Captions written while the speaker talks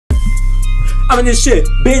I'm in this shit.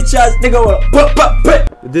 Bitch ass nigga wanna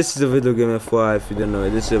This is a video game FYI if you don't know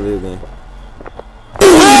it. This is a video game.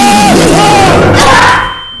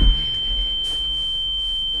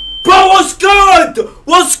 Bro, what's good?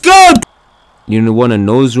 What's good? You want a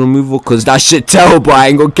nose removal? Cause that shit terrible, I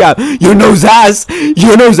ain't gonna cap. Your nose ass.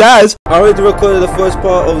 Your nose ass. I already recorded the first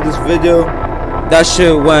part of this video. That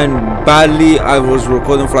shit went badly. I was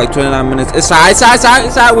recording for like 29 minutes. It's alright.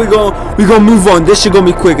 We gonna move on. This shit gonna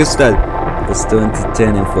be quick instead. It's too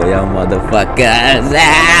entertaining for y'all motherfuckers.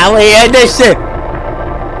 Ah, we hear this shit.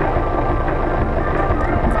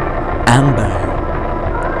 Amber,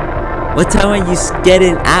 what time are you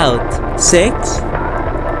getting out? 6?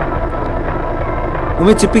 Want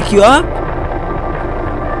me to pick you up?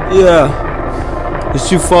 Yeah. It's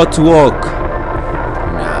too far to walk.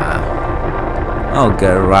 Nah. I'll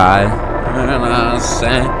get a ride. You know what I'm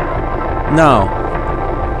saying? No.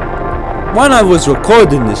 When I was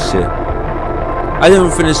recording this shit, I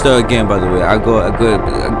didn't finish the game, by the way. I got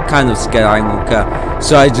kind of scared. I ain't gonna care.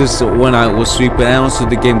 So I just, when I was sweeping, and also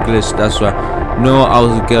the game glitched. That's why. No, I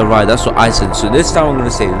was get a ride. That's what I said. So this time I'm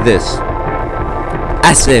gonna say this,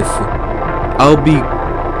 as if I'll be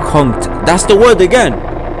conked. That's the word again.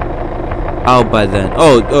 Out by then.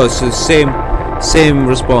 Oh, so same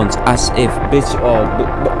response. As if, bitch. Oh,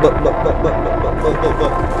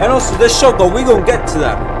 and also the shotgun. We gonna get to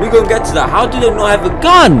that. How do they not have a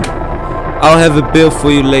gun? I'll have a bill for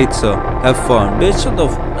you later. Have fun, bitch. Shut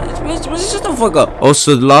the fuck up.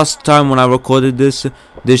 Also, the last time when I recorded this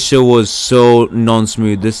shit was so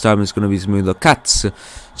non-smooth. This time it's gonna be smoother. Cats,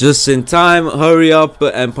 just in time. Hurry up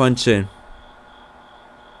and punch in.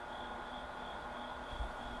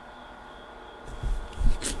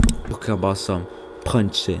 Talking about some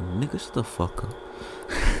punching, nigga. Shut the fuck up.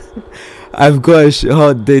 I've got a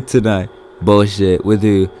hard day tonight. Bullshit. With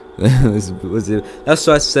you. That's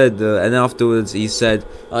what I said, and afterwards he said,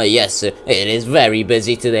 "Oh yes, it is very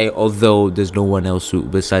busy today." Although there's no one else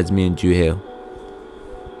besides me and you here.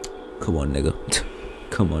 Come on, nigga.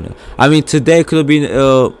 Come on. I mean, today could have been.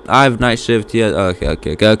 I have night shift. Yeah.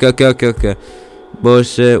 Okay.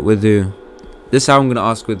 Bullshit with you. This is how I'm gonna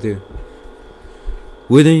ask with you.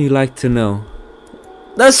 Wouldn't you like to know?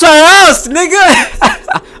 That's what I asked,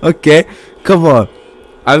 nigga. Okay. Come on.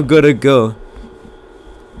 I've gotta go.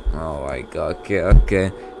 Oh my god,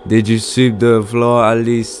 okay. Did you sweep the floor at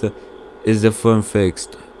least? Is the phone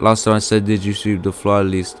fixed? Last time I said, did you sweep the floor at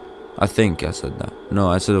least? I think I said that. No,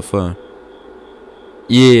 I said the phone.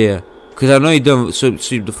 Yeah, because I know you don't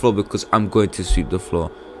sweep the floor because I'm going to sweep the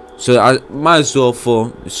floor. So I might as well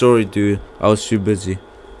for. Sorry, dude. I was too busy.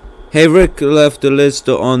 Hey, Rick left the list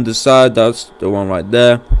on the side. That's the one right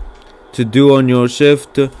there. To do on your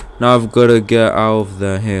shift. Now I've got to get out of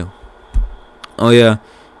there here. Oh, yeah.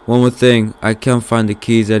 One more thing, I can't find the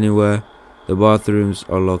keys anywhere. The bathrooms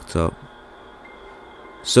are locked up.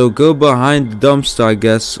 So go behind the dumpster, I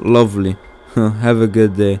guess. Lovely. Have a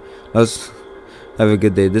good day. Have a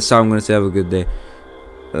good day. This time I'm gonna say have a good day.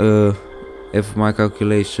 If my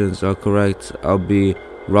calculations are correct, I'll be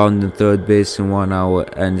rounding third base in 1 hour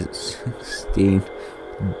and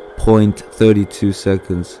 16.32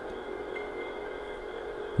 seconds.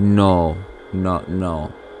 No.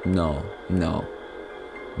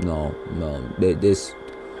 This.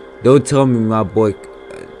 Don't tell me my boy.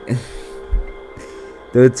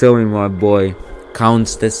 Don't tell me my boy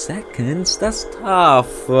counts the seconds. That's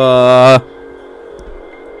tough.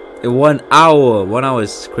 In 1 hour. 1 hour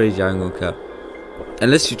is crazy. I ain't gonna care.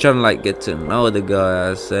 Unless you're trying to like get to know the guy.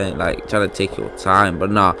 I'm saying like trying to take your time.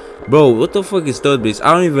 But nah, bro. What the fuck is third base?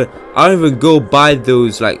 I don't even go by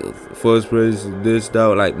those like first base. This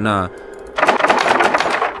that. Like nah.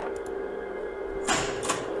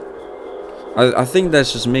 I think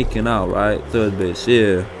that's just making out, right? Third base,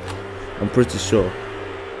 yeah. I'm pretty sure.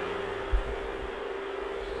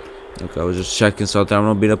 Okay, I was just checking something. I'm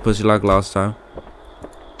not being a pussy like last time.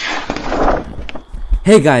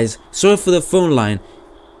 Hey guys, sorry for the phone line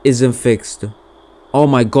isn't fixed. Oh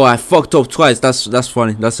my god, I fucked up twice. That's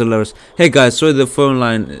funny. That's hilarious. Hey guys, sorry the phone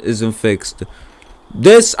line isn't fixed.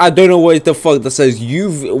 This I don't know what the fuck that says.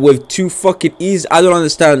 You with 2 fucking E's. I don't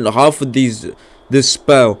understand half of these. This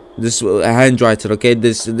spell, this handwriting, okay?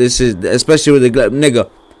 This is especially with the nigga.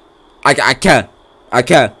 I can't,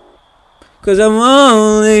 cause I'm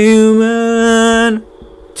only human.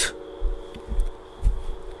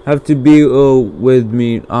 Have to be with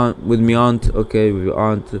me aunt, okay? With your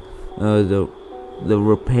aunt, the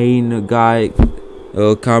repain guy,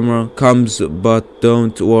 camera comes, but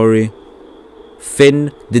don't worry.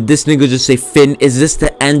 Finn, did this nigga just say Finn? Is this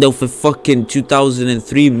the end of a fucking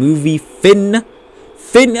 2003 movie? Finn,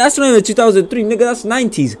 that's not even 2003, nigga. That's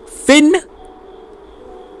 90s. Finn,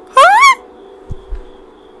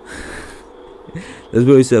 That's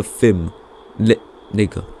what he said. Fim.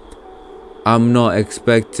 Nigga. I'm not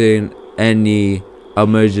expecting any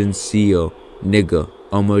emergency, nigga.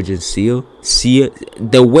 Emergency? See,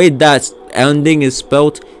 the way that ending is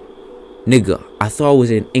spelled, nigga. I thought I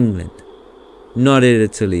was in England, not in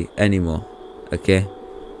Italy anymore. Okay?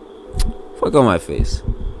 Fuck on my face.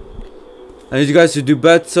 I need you guys to do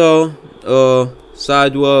better.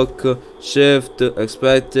 Side work, shift,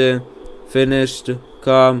 expecting, finished,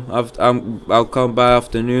 come. I'll come by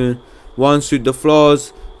afternoon. 1, sweep the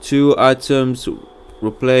floors. 2 items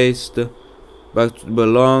replaced. Back to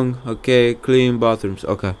belong. Okay, clean bathrooms.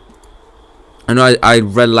 Okay. I know I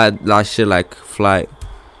read like shit like flight.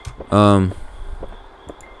 Shout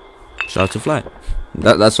out to flight.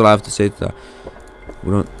 That's what I have to say to that.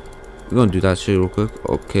 We're gonna do that shit real quick.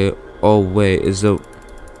 Okay. Oh wait, is the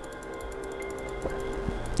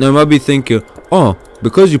now you might be thinking, oh,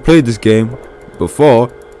 because you played this game before,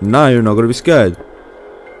 now you're not gonna be scared.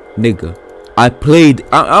 Nigga, I played.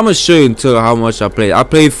 I'm gonna show you until how much I played. I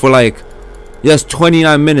played for like, yes,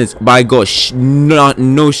 29 minutes, but I got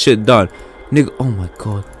no shit done. Nigga, oh my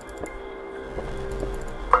god.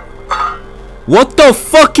 What the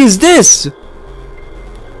fuck is this?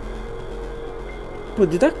 Bro,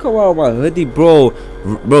 did that come out of my hoodie, bro?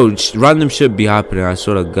 Bro, random shit be happening. I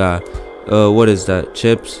swear to God. What is that?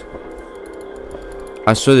 Chips?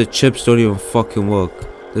 I swear the chips don't even fucking work.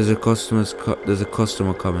 There's a customer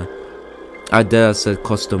coming. I said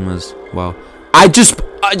customers. Wow.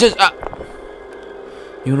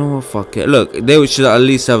 You know what? Fuck it. Look, they should at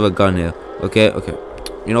least have a gun here. Okay.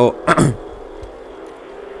 You know.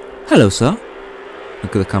 Hello, sir.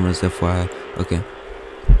 Look at the cameras, FYI. Okay.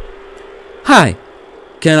 Hi.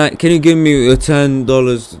 Can you give me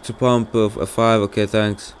 $10 to pump a 5? Okay,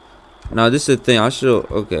 thanks. Now this is the thing.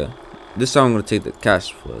 Okay. This time I'm gonna take the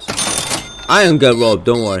cash first. I ain't get robbed.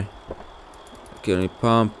 Don't worry. Okay, let me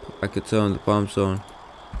pump. I can turn the pump's on.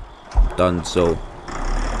 Done so.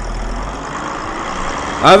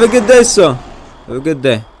 Have a good day, sir. Have a good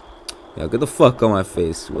day. Yeah, get the fuck on my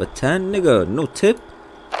face. What, 10, nigga? No tip?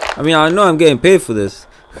 I mean, I know I'm getting paid for this.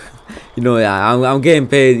 You know, yeah, I'm getting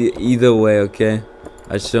paid either way. Okay.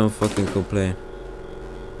 I shouldn't fucking complain.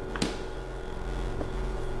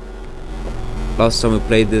 Last time we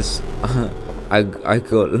played this, I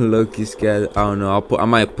got low-key scared. I don't know. I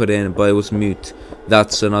might put it in, but it was mute.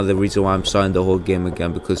 That's another reason why I'm starting the whole game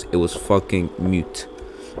again, because it was fucking mute.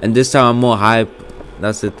 And this time I'm more hype.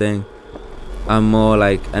 That's the thing. I'm more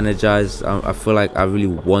like energized. I feel like I really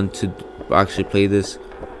want to actually play this,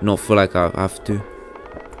 not feel like I have to,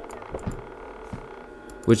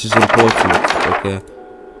 which is important. Okay.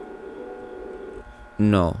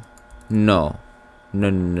 No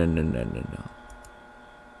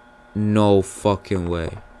fucking way.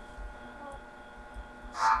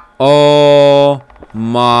 Oh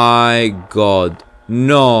my god.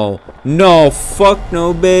 No, fuck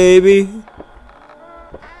no, baby.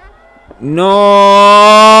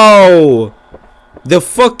 No, the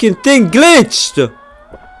fucking thing glitched.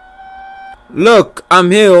 Look,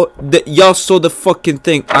 I'm here. Y'all saw the fucking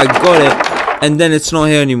thing. I got it, and then it's not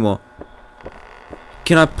here anymore.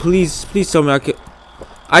 Can I please tell me I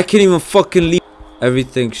can't even fucking leave.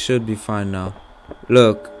 Everything should be fine now.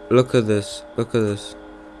 Look at this.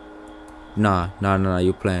 Nah,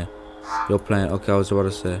 you're playing. Okay, I was about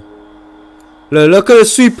to say. Look at the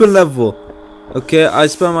sweeping level. Okay, I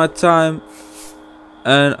spent my time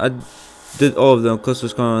and I did all of them.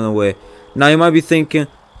 Customers coming on the way. Now you might be thinking,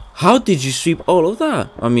 how did you sweep all of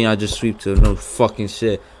that? I mean, I just sweep to no fucking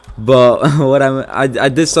shit. But what I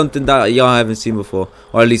did something that y'all haven't seen before,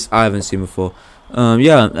 or at least I haven't seen before.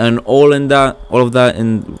 Yeah, and all of that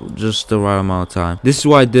in just the right amount of time. This is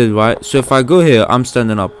what I did, right? So if I go here, I'm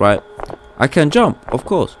standing up, right? I can jump, of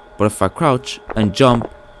course, but if I crouch and jump,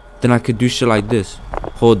 then I could do shit like this.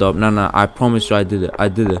 Hold up, no, I promise you I did it. I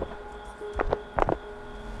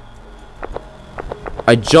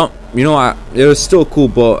jumped, you know, it was still cool,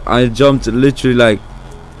 but I jumped literally like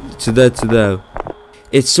to there.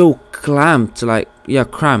 It's so clamped, like, yeah,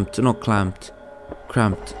 cramped, not clamped,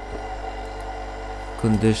 cramped.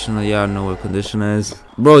 Conditioner, yeah, I know what conditioner is.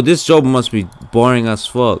 Bro, this job must be boring as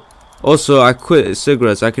fuck. Also, I quit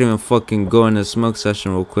cigarettes. I can even fucking go in a smoke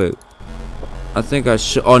session real quick. I think I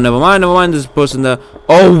should. Oh, never mind. There's a person there.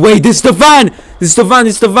 Oh, wait, this is the van. This is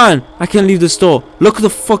the van. I can't leave the store. Look at the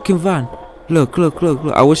fucking van. Look.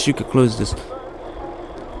 I wish you could close this.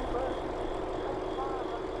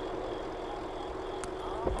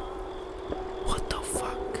 What the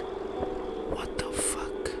fuck?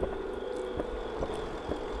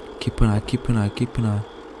 Keep an eye.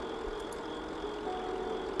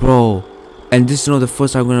 Bro, And this is not the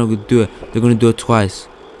first time I'm gonna do it. They're gonna do it twice.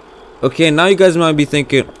 Okay, now you guys might be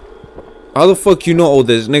thinking, how the fuck you know all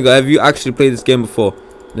this, nigga? Have you actually played this game before?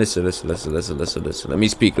 Listen. Let me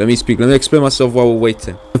speak. Let me explain myself while we're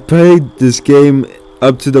waiting. I played this game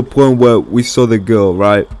up to the point where we saw the girl,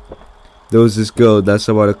 right? There was this girl that's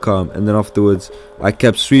about to come, and then afterwards I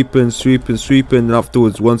kept sweeping, and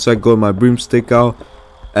afterwards once I got my broomstick out,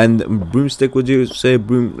 and broomstick, would you say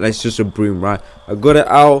broom? Like, it's just a broom, right? I got it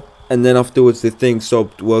out, and then afterwards the thing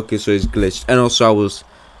stopped working, so it's glitched. And also I was,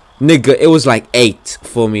 nigga, it was like 8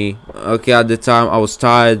 for me. Okay, at the time I was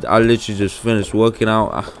tired. I literally just finished working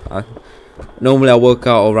out. Normally I work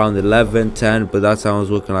out around 11, 10, but that time I was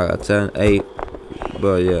working like at 10, 8.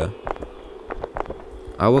 But yeah,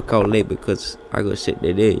 I work out late because I got shit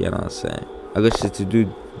to do, you know what I'm saying? I got shit to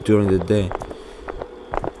do during the day.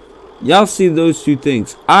 Y'all see those two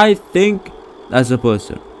things? I think that's a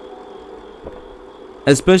person.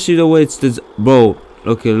 Especially the way it's this, bro.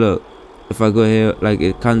 Okay, look. If I go here, like,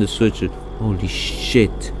 it kind of switches. Holy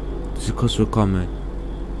shit. There's a customer comment.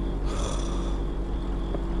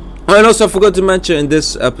 And also I forgot to mention in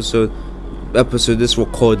this episode, this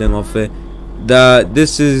recording of it, that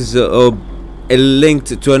this is a link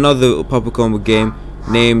to another Papa Combo game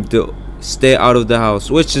named Stay Out of the House,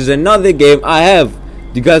 which is another game I have.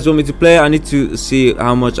 Do you guys want me to play? I need to see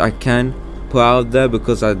how much I can put out there,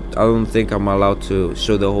 because I don't think I'm allowed to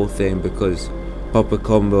show the whole thing, because Papa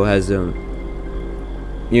Combo hasn't,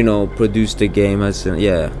 you know, produced the game,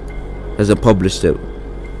 hasn't published it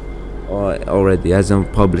already,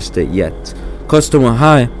 hasn't published it yet. Customer,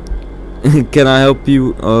 hi. Can I help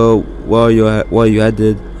you while you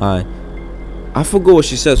headed? Hi. I forgot what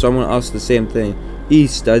she said, so I'm gonna ask the same thing.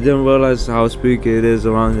 East. I didn't realize how spooky it is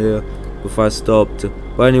around here before I stopped.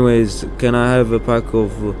 But anyways, can I have a pack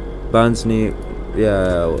of Bandsney?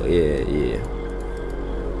 Yeah.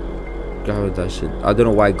 Grab that shit. I don't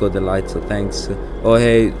know why I got the light, so thanks. Oh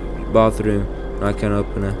hey, bathroom. I can't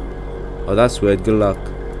open it. Oh, that's weird. Good luck.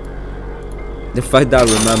 The fact that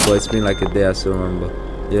I remember, it's been like a day. I still remember.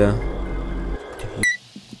 Yeah.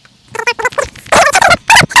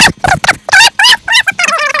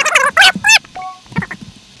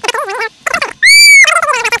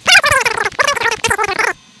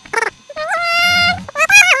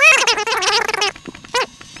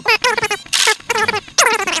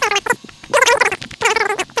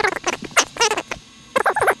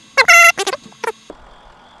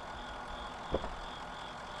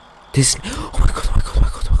 This, oh my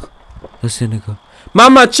god. Listen, nigga.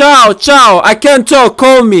 Mama, ciao, I can't talk,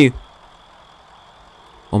 call me.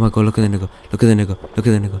 Oh my god, look at the nigga.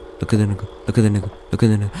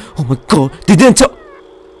 Oh my god, they didn't tell.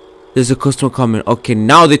 There's a customer coming. Okay,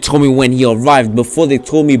 now they told me when he arrived. Before they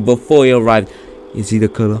told me before he arrived. Is he the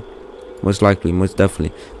killer? Most likely, most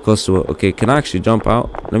definitely. Customer, okay, can I actually jump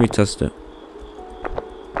out? Let me test it.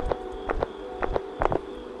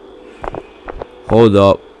 Hold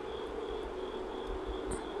up.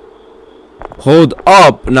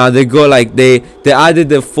 Now they go like they added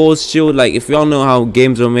the force shield. Like, if y'all know how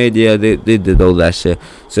games are made, yeah, they did all that shit,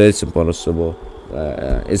 so it's impossible.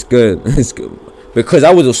 It's good. It's good, because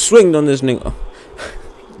I would have swinged on this nigga.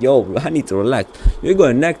 Yo, I need to relax. You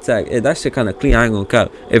got a neck tag. Yeah, that shit kind of clean. I ain't gonna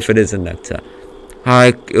cap if it is a neck tag.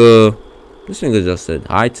 Hi, this nigga just said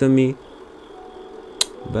hi to me.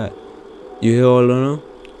 Bet. You here all alone?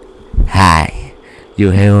 Hi.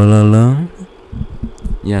 You here all alone?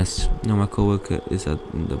 Yes. No, my coworker is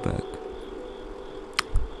in the back.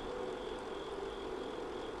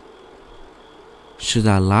 Should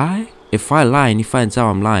I lie? If I lie and he finds out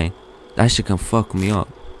I'm lying, that shit can fuck me up.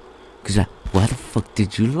 Cause why the fuck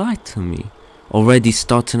did you lie to me? Already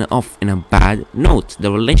starting it off in a bad note.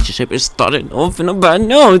 The relationship is starting off in a bad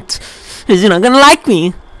note. Is he not gonna like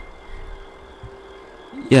me?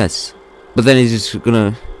 Yes. But then he's just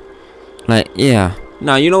gonna, like, yeah.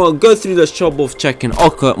 Now, you know what? Go through the job of checking.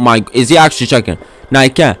 Okay, is he actually checking? Now, he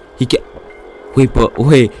can't. Wait, but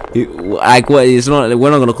wait. Like, what? It's not. We're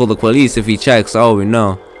not gonna call the police if he checks. Oh, we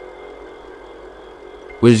know.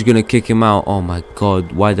 We're just gonna kick him out. Oh my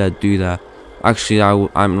god, why did I do that? Actually,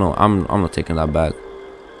 I'm not taking that back.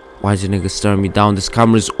 Why is the nigga staring me down? This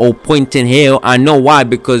camera's all pointing here. I know why,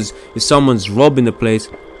 because if someone's robbing the place,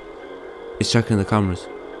 it's checking the cameras,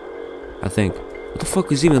 I think. What the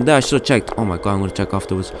fuck is even there? I should have checked. Oh my god, I'm gonna check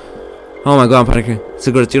afterwards. Oh my god, I'm panicking.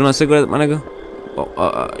 Cigarette, you want a cigarette, my nigga?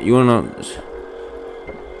 Oh, you wanna...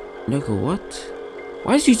 Nigga, what?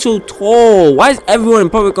 Why is he so tall? Why is everyone in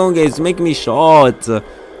public games making me short?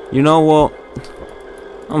 You know what?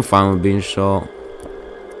 I'm fine with being short.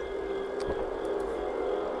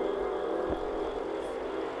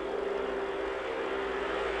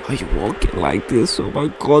 Why are you walking like this? Oh my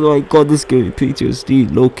god, this gave me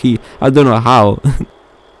PTSD, low key. I don't know how.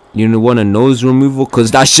 You want a nose removal?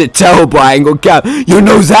 Cause that shit terrible, I ain't gonna cap. Your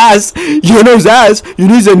nose ass! You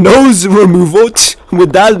need a nose removal.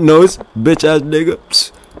 With that nose, bitch ass nigga.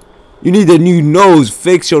 You need a new nose,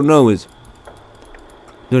 fix your nose.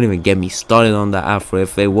 Don't even get me started on that afro.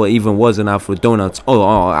 If it even was an afro donuts. Oh,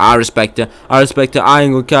 I respect it. I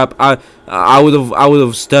ain't gonna cap. I would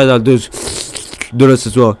have stared at those donuts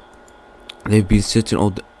as well. They've been sitting all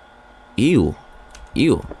the ew.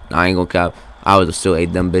 I ain't gonna cap. I would have still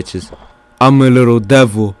ate them bitches. I'm a little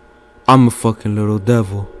devil. I'm a fucking little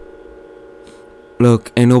devil.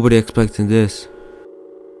 Look, ain't nobody expecting this.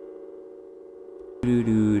 Oh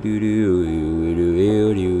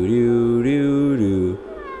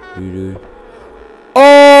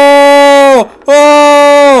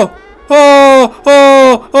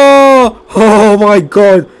my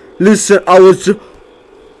god. Listen, I was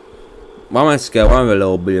why am I scared? Why am I a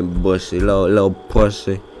little bit bushy? Little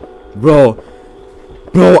pussy. Bro,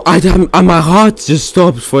 my heart just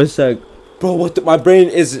stops for a sec. Bro, my brain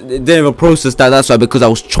didn't even process that. That's why, because I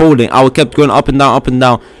was trolling. I kept going up and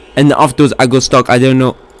down, and then afterwards I got stuck. I don't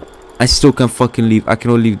know. I still can't fucking leave. I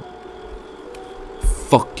cannot leave.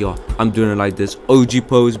 Fuck y'all. I'm doing it like this. OG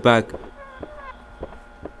pose back.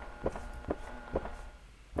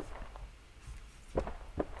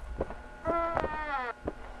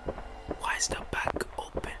 Why is the back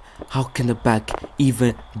open? How can the back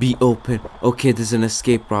even be open? Okay, there's an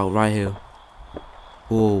escape route right here.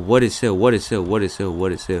 Oh, what is here?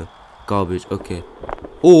 Garbage, okay.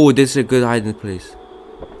 Oh, this is a good hiding place.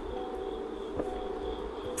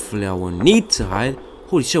 Hopefully I won't need to hide.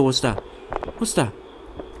 Holy shit, what's that?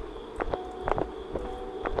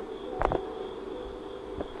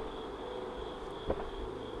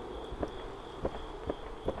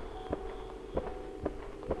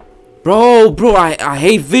 Bro, I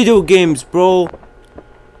hate video games, bro.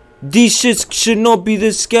 These shits should not be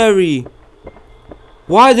this scary.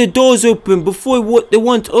 Why are the doors open before they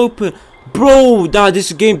weren't open? Bro, nah,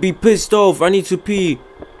 this game be pissed off. I need to pee.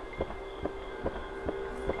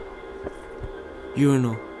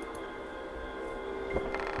 Urinal.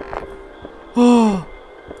 Oh,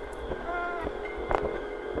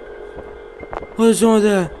 there's no one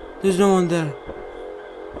there. There's no one there.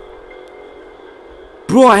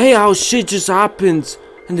 Bro, I hate how shit just happens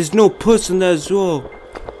and there's no person there as well.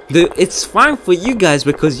 It's fine for you guys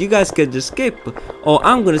because you guys can just skip, or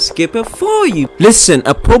I'm gonna skip it for you. Listen,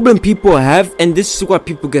 a problem people have, and this is why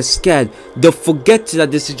people get scared. They forget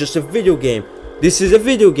that this is just a video game. This is a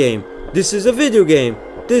video game. This is a video game.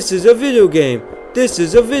 This is a video game. This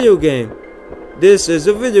is a video game. This is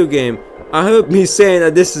a video game. I hope me saying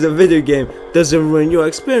that this is a video game doesn't ruin your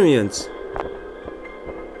experience.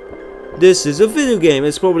 This is a video game.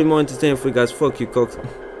 It's probably more entertaining for you guys. Fuck you, cocks.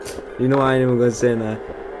 You know I ain't even gonna say that.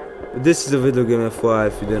 This is a video game, FYI,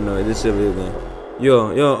 if you didn't know it. This is a video game.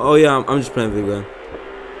 Yo, oh yeah, I'm just playing video game.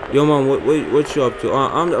 Yo, man, what you up to?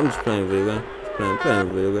 I'm just playing video game. Playing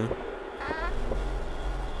video game.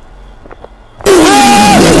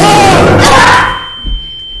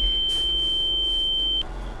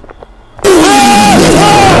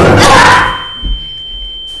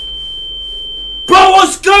 Bro,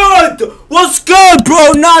 what's good,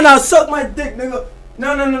 bro? Nah, suck my dick, nigga.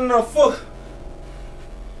 No, fuck.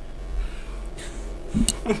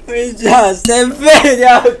 It's just a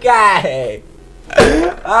video game.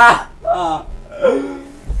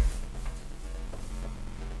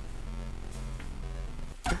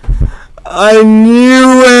 I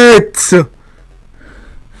knew it.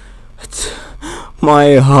 It's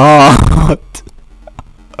my heart.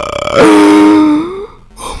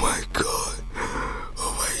 Oh my god.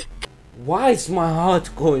 Why is my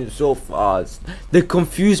heart going so fast? The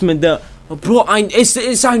confusement, bro, I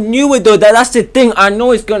knew it though. That's the thing. I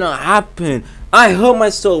know it's gonna happen. I hurt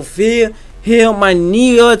myself here, my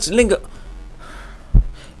knee hurts.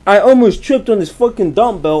 I almost tripped on this fucking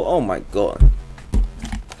dumbbell. Oh my god.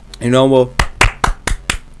 You know what?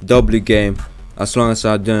 W game. As long as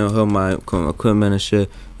I didn't hurt my equipment and shit,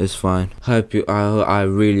 it's fine. I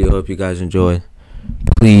really hope you guys enjoyed.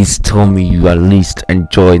 Please tell me you at least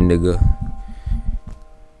enjoyed, nigga.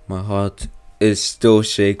 My heart is still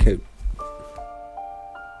shaking.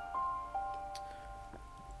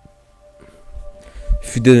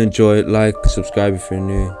 If you did enjoy it, like, subscribe if you're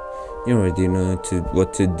new. You already know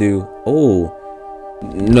what to do. Oh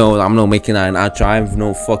no, I'm not making that an outro. I have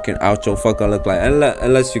no fucking outro. Fuck I look like,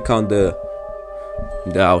 unless you count the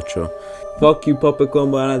outro. Fuck you, Puppet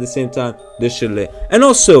Combo, and at the same time this shit lit. And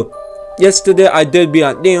also, Yesterday I did be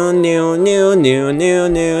like new,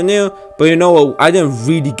 but you know what? I didn't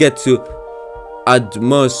really get to add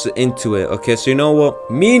most into it. Okay, so you know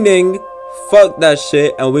what? Meaning, fuck that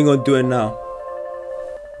shit, and we're gonna do it now.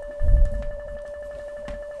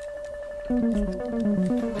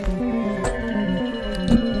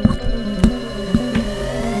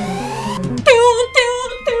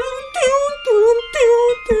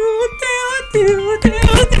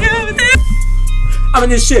 I'm in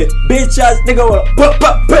this shit, bitch ass nigga.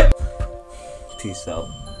 Peace out.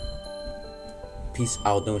 Peace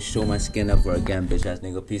out. Don't show my skin ever again, bitch ass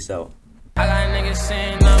nigga. Peace out. I got niggas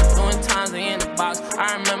sitting up doing times they in the box.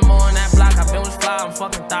 I remember on that block, I been was fly on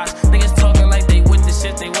fucking thoughts. Niggas talking like they with the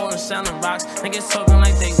shit, they wasn't selling rocks. Niggas talking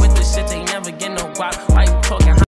like they with the shit, they never get no guap. Why you talking?